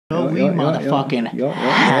No, we motherfucking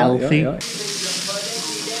healthy.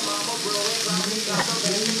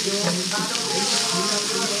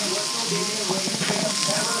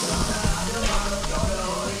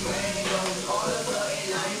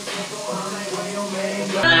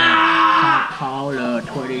 Call a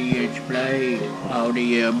 20-inch blade of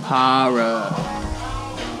the Empire.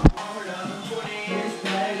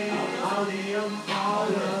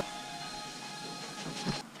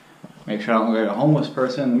 Make sure I don't look like a homeless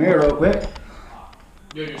person in the mirror real quick.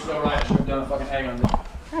 Dude, you're so right. I should have done a fucking egg on this.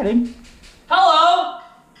 Hi, dude. Hello!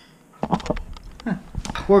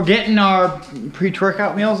 We're getting our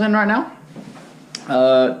pre-workout meals in right now.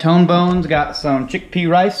 Tone Bones got some chickpea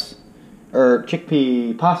rice, or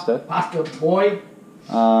chickpea pasta. Pasta boy.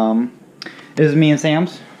 This is me and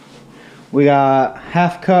Sam's. We got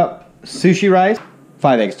half cup sushi rice,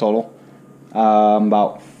 5 eggs total.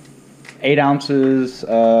 About 8 ounces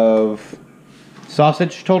of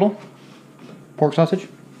sausage total, pork sausage.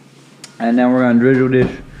 And then we're gonna drizzle this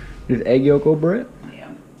egg yolk over it.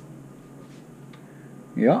 Yeah.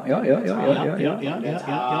 No,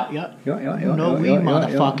 we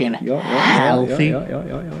motherfucking healthy.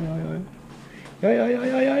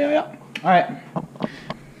 Yeah. Alright.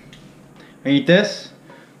 We eat this.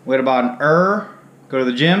 Wait about an hour. Go to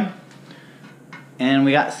the gym. And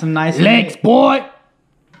we got some nice Legs, boy!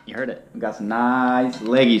 You heard it. We got some nice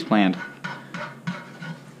leggies planned.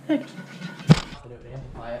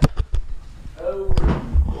 Oh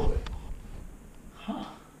boy. Huh.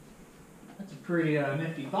 That's a pretty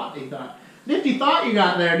nifty thought you thought. Nifty thought you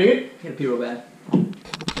got there, dude. Hit a pee real bad.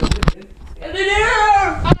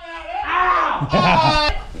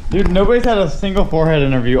 Dude, nobody's had a single forehead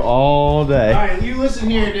interview all day. Alright, you listen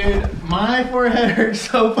here, dude. My forehead hurts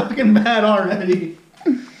so fucking bad already.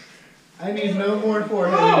 I need no more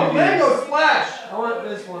forehead interviews. Oh, mango splash! I want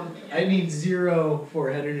this one. I need 0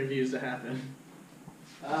 forehead interviews to happen.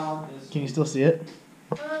 I want this. Can you still see it?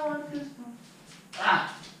 I want this one.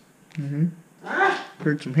 Ah! Ah!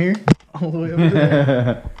 Hurts from here all the way over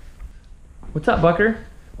there. What's up, Bucker?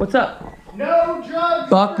 What's up? No drugs!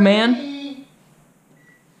 Buck, for man. me,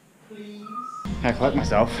 please. I collect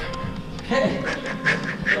myself.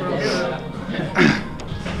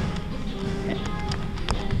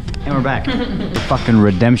 And we're back. Fucking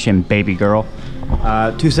redemption, baby girl.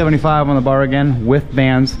 275 on the bar again with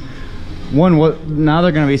bands. Now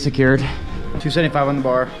they're gonna be secured. 275 on the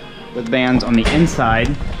bar with bands on the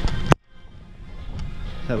inside.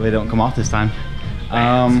 That way they don't come off this time.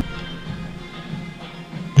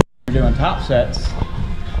 We're doing top sets.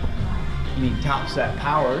 You need top set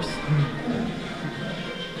powers.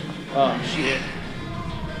 Oh shit.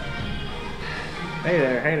 Hey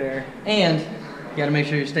there. And you gotta make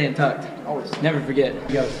sure you're staying tucked. Always. Never forget.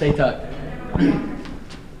 You gotta stay tucked.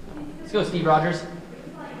 Let's go, Steve Rogers.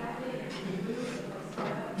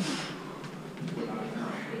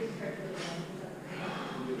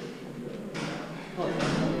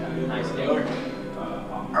 Nice, Taylor.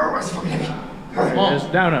 Oh, that's fucking heavy. Come on.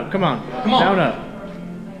 Just down up. Come on. Come on. Down up.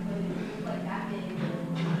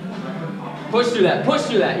 Push through that. Push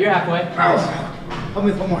through that. You're halfway. Help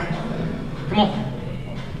me with one more. Come on.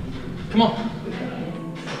 Come on.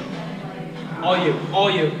 All you.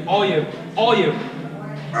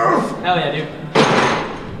 Hell yeah, dude.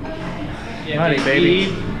 Yeah, Money,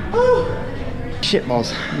 baby. Shit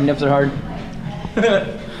balls. Nips are hard.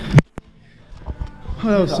 Oh,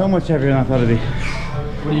 that was so much heavier than I thought it'd be.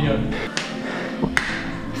 What are you doing?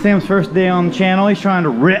 Sam's first day on the channel. He's trying to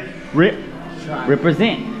represent.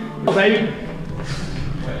 Oh, baby.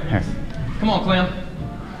 Here. Come on, Clem.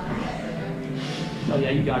 Oh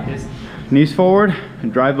yeah, you got this. Knees forward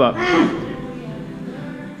and drive up.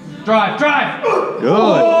 Drive. Good.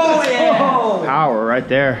 Oh yeah. Power right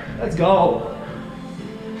there. Let's go.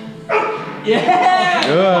 Yeah.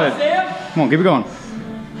 Good. Come on, Sam. Come on, keep it going.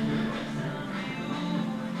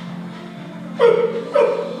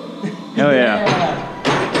 Hell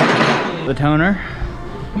yeah. The toner.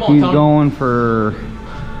 Come on, He's Tone. going for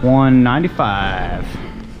 195.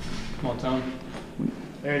 Come on, Tone.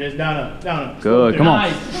 There it is. Down up. Good. Come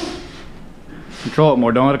on. Nice. Control it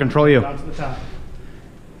more. Don't let it control you. Down to the top.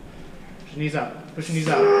 Push your knees out. Push your knees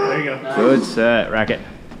out. There you go. Nice. Good set. Racket.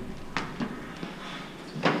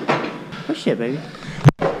 Oh shit, baby.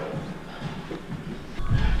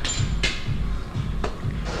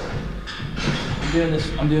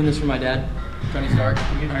 I'm doing this for my dad, Tony Stark.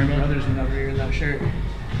 Your brother's one over here in that shirt.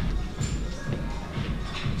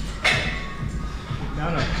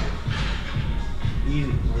 Down up.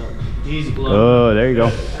 Easy. Oh, there you go.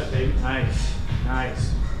 That, baby. Nice.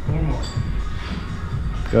 One more.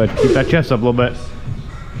 Good. Keep that chest up a little bit.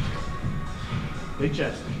 Big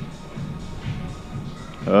chest.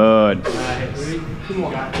 Good. Alright, 2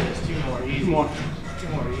 more. Got this. 2 more. Easy. 2 more. 2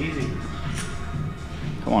 more. Easy.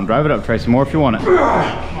 Come on, drive it up, Tracy. More if you want it. Come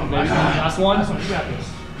on, baby. Last one. Last one. You got this.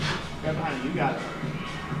 Right behind you. You got it.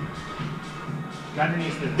 Got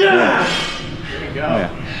underneath the. There you go. Oh, yeah.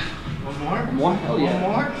 One more. One more? Hell yeah.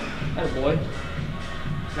 One more. That boy.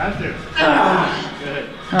 Got through. Good.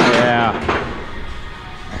 Oh, yeah.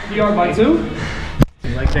 PR by 2.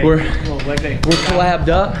 Leg day. We're Leg day. collabed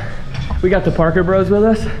up. We got the Parker Bros with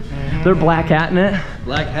us. They're black hatting it.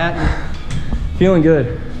 Black hat. Feeling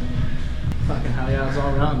good. Fucking hell yeah, it's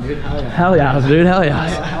all around, dude. Hell yeah. Hell yeah, dude. Hell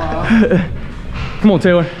yeah. Come on,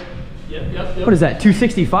 Taylor. Yep. What is that?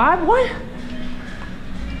 265? What? Man,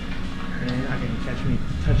 you're not gonna catch me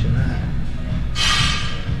touching that.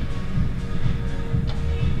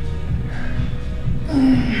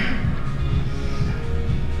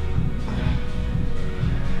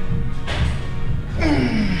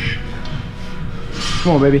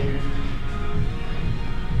 Come on, baby.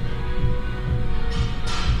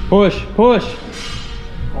 Push. Pull.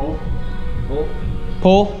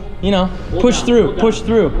 Pull. You know. Push through. Push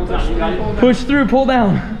through. Push through. Pull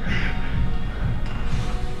down.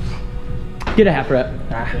 Get a half rep.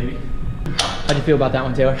 Baby. How'd you feel about that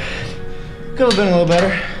one, Taylor? Could have been a little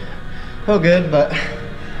better. Felt good, but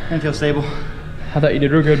didn't feel stable. I thought you did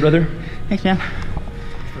real good, brother. Thanks, man.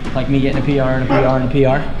 Like me getting a PR and a PR and a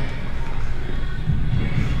PR.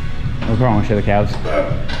 What's wrong with the calves?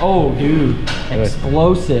 Oh, dude.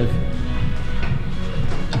 Explosive.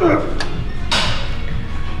 Nice,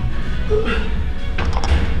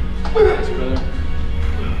 brother.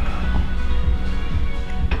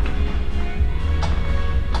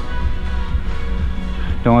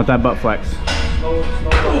 Don't let that butt flex.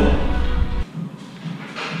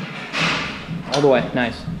 All the way.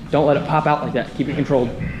 Nice. Don't let it pop out like that. Keep it controlled.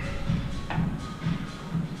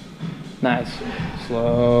 Nice.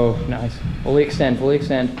 Slow. Nice. Fully extend. Fully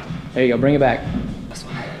extend. There you go. Bring it back.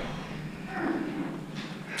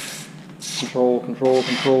 Control. Control.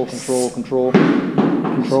 Control. Control. Control.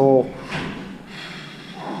 Control.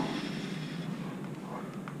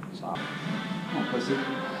 Stop. Come on, pussy.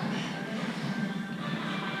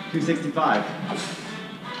 265.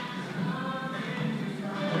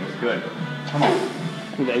 That's good. Come on.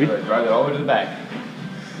 Baby. Good. Drive it all the way to the back.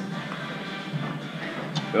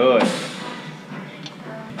 Good.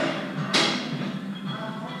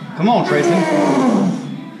 Come on, Tracy. I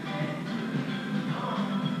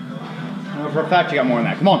know for a fact you got more than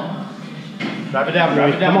that. Come on. Drive it down,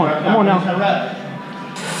 drive it down. Come on, drive it come on down. now.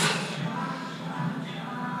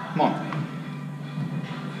 Come on.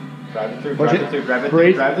 Drive it through, Push drive it. it through, drive it through,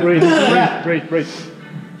 Breathe, drive it breathe, through. breathe.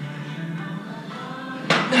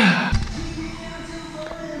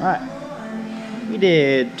 Alright. We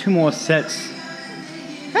did 2 more sets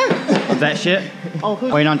of that shit.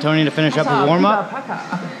 Waiting on Tony to finish up his warm-up.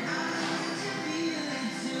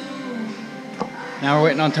 Now we're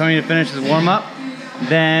waiting on Tony to finish his warm-up.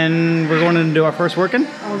 Then we're going to do our first working.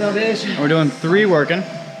 We're doing 3 working.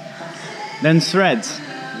 Then threads.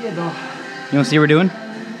 You want to see what we're doing?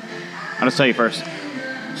 I'll just tell you first.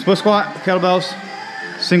 Split squat, kettlebells,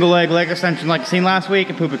 single leg extension like I seen last week,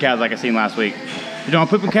 and pooping calves like I seen last week. If you don't know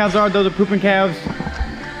what pooping calves are, those are pooping calves.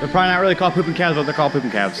 They're probably not really called pooping calves, but they're called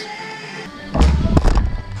pooping calves.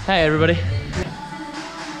 Hey, everybody.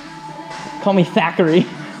 Call me Thackeray.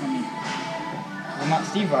 I'm not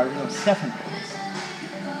Steve Rogers, I'm Stephen.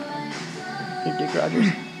 You're Dick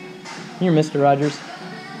Rogers. You're Mr. Rogers.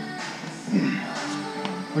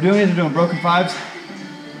 We're doing broken 5s.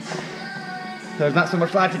 So there's not so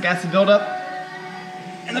much lactic acid buildup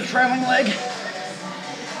in the trailing leg.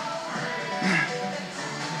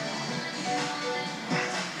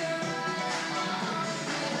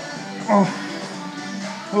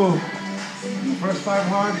 Oh. First 5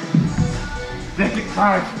 hard. Second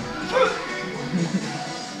 5.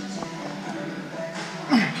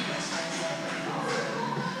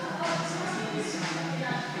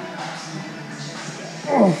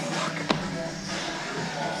 Oh, fuck.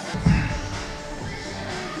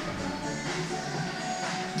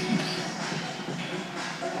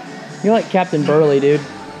 You're like Captain Burley, dude.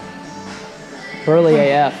 Burley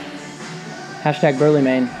AF. Hashtag Burley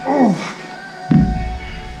main. Oh.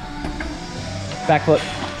 Back foot.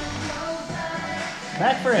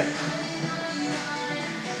 Back for it.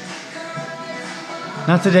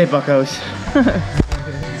 Not today, buckos.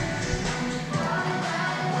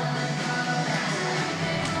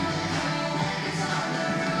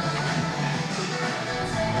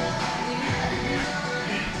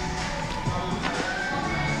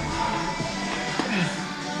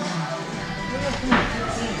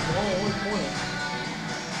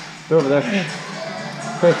 They're over there.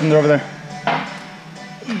 Kristen, they're over there.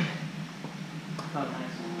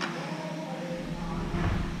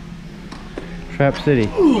 Trap City.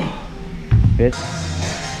 Bitch.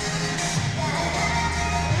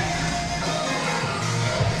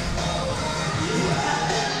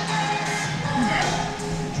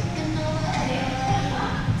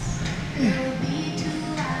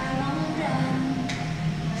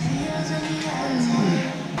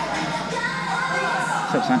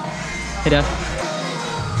 What's up, son? Hey, Dad.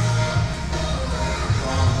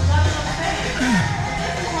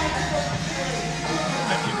 I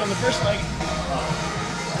puked on the first leg.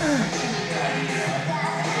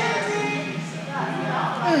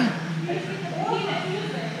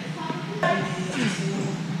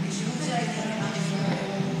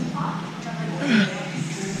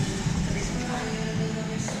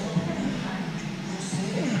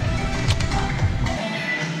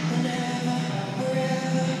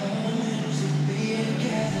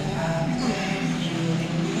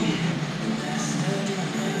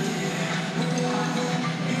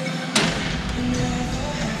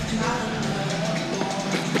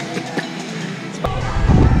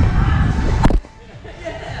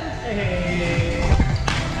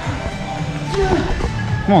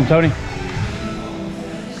 Come on, Tony.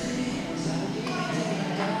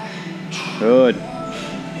 Good.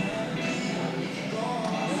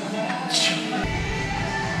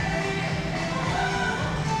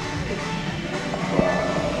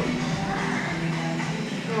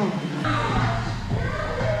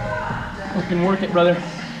 Fucking work it, brother.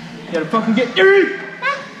 You gotta fucking get dirty.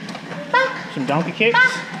 Some donkey kicks.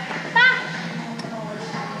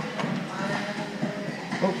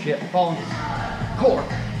 Oh shit, falling. Core.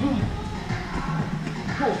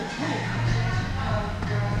 Cool.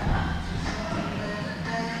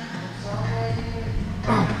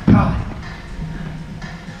 Oh God.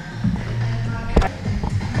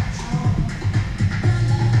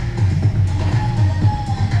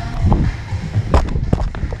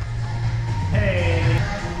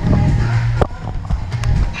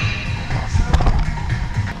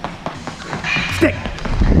 Stick.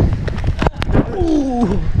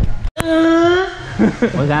 Ooh.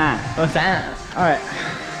 What's that? What's that? All right.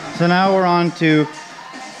 So now we're on to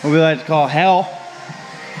what we like to call hell.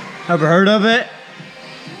 Ever heard of it?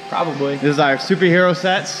 Probably. This is our superhero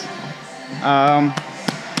sets.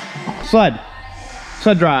 Sled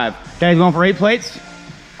drive. Guys going for 8 plates?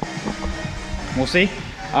 We'll see.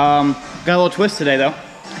 Got a little twist today though.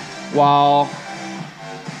 While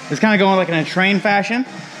it's kind of going like in a train fashion.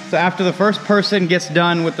 So after the first person gets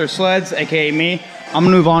done with their sleds, aka me, I'm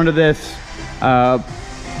gonna move on to this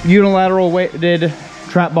unilateral weighted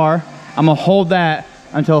trap bar. I'm gonna hold that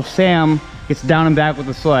until Sam gets down and back with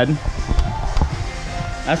the sled.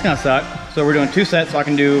 That's gonna suck. So we're doing 2 sets, so I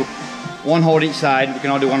can do 1 hold each side. We can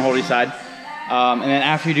all do 1 hold each side. And then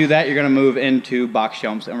after you do that, you're gonna move into box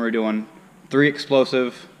jumps, and we're doing 3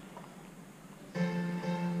 explosive.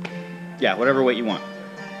 Yeah, whatever weight you want.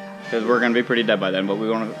 Because we're gonna be pretty dead by then, but we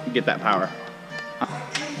wanna get that power.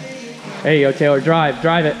 There you go, Taylor. Drive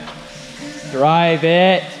it. Drive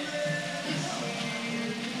it.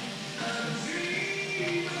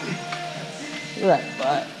 Look at that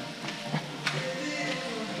butt.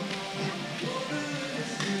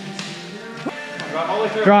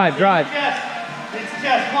 Drive. It's the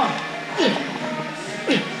chest, come on.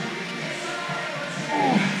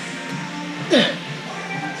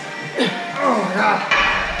 Oh God.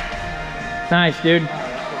 Nice, dude.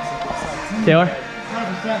 Taylor?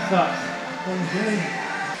 100% sucks.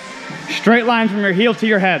 Straight line from your heel to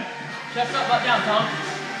your head. Chest up, butt down, Tom.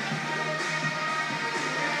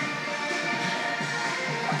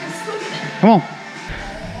 Come on.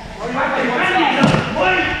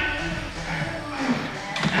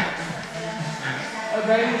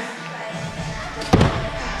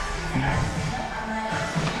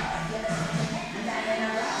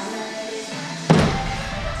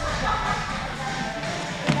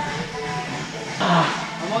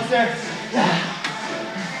 Almost there.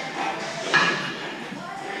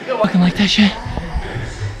 You're walking like that shit.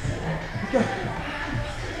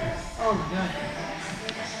 Oh my God.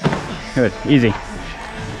 Good, easy.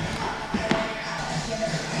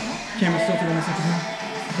 Camera's still doing this.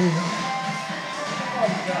 There you go. Oh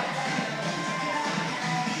my God.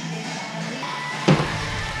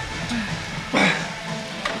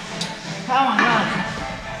 Oh my God.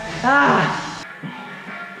 Ah!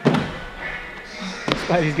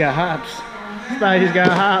 Spidey's got hops. Spidey's got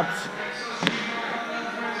hops.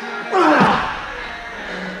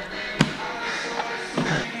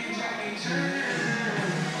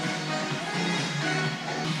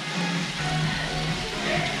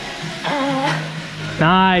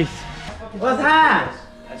 Nice. What's that?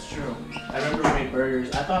 That's true. I remember we made burgers.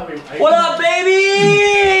 I thought we. What up, baby?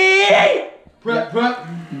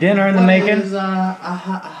 Dinner in the making. What's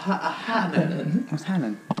What's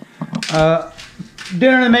happening?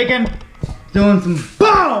 Dinner in the making. Doing some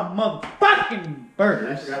bomb motherfucking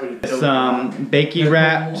burgers. Some bakey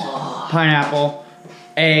wrapped pineapple,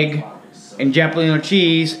 egg, and Japolino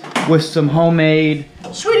cheese with some homemade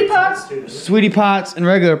sweetie pots and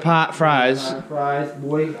regular pot fries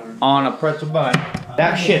boy. on a pretzel bun.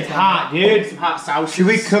 That shit's hot, dude. Some hot sauce. Should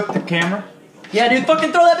we cook the camera? Yeah, dude,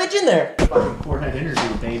 fucking throw that bitch in there. Fucking forehead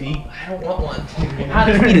interview, baby. I don't want one. How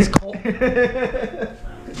to eat is cold.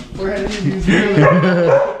 Forehead interviews. Really.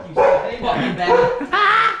 Fucking bad.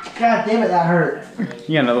 God damn it, that hurt.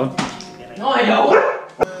 You got another one? No, I don't.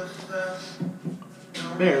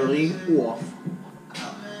 Barely off.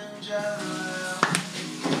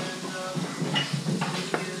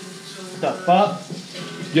 The fuck? Do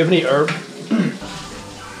you have any herb?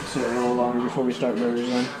 So a little longer before we start burgers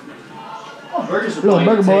then. Oh, burgers are Little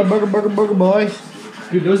burger boy, burger boy.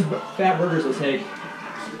 Dude, those fat burgers will take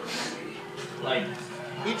like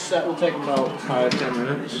Each set will take about 5-10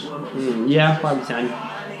 minutes. yeah, probably 10.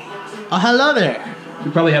 Oh, hello there.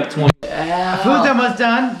 We probably have 20. Food's almost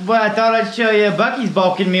done, but I thought I'd show you Bucky's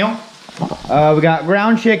bulking meal. We got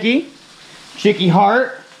ground chicky, chicky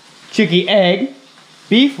heart, chicky egg,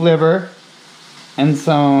 beef liver, and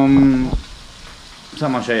something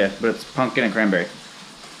I'll show you, but it's pumpkin and cranberry.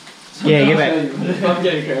 Yeah, get back.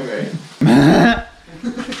 Pumpkin and cranberry.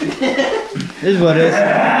 This is what it is.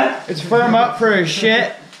 It's firm up for his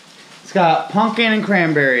shit. It's got pumpkin and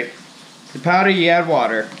cranberry. The powder, you add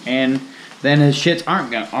water, and then his shits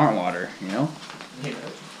aren't water, you know?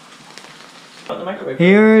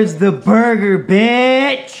 Here's the burger,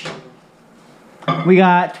 bitch. We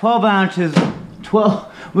got 12 ounces.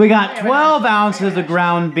 We got 12 ounces of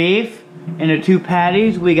ground beef into 2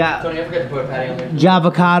 patties. We got Tony, I forgot to put a patty on there.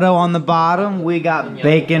 Javocado on the bottom. We got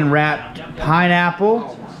bacon wrapped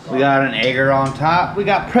pineapple. We got an egger on top. We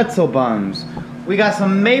got pretzel buns. We got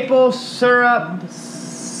some maple syrup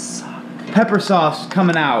pepper sauce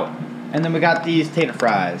coming out. And then we got these tater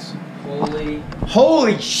fries.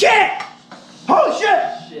 Holy shit! Holy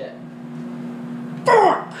shit! Shit.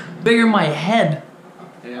 Fuck! Bigger my head.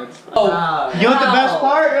 Yeah, Oh. You know what the best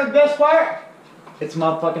part? You know what the best part? It's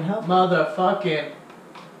motherfucking healthy. motherfucking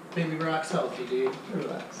Baby Rock's healthy, dude.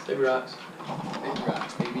 Relax. Baby rocks. Baby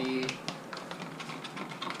Rock's, baby.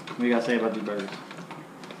 What do you gotta say about these burgers?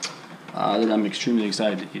 That I'm extremely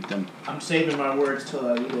excited to eat them. I'm saving my words till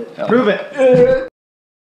I eat it. Prove it.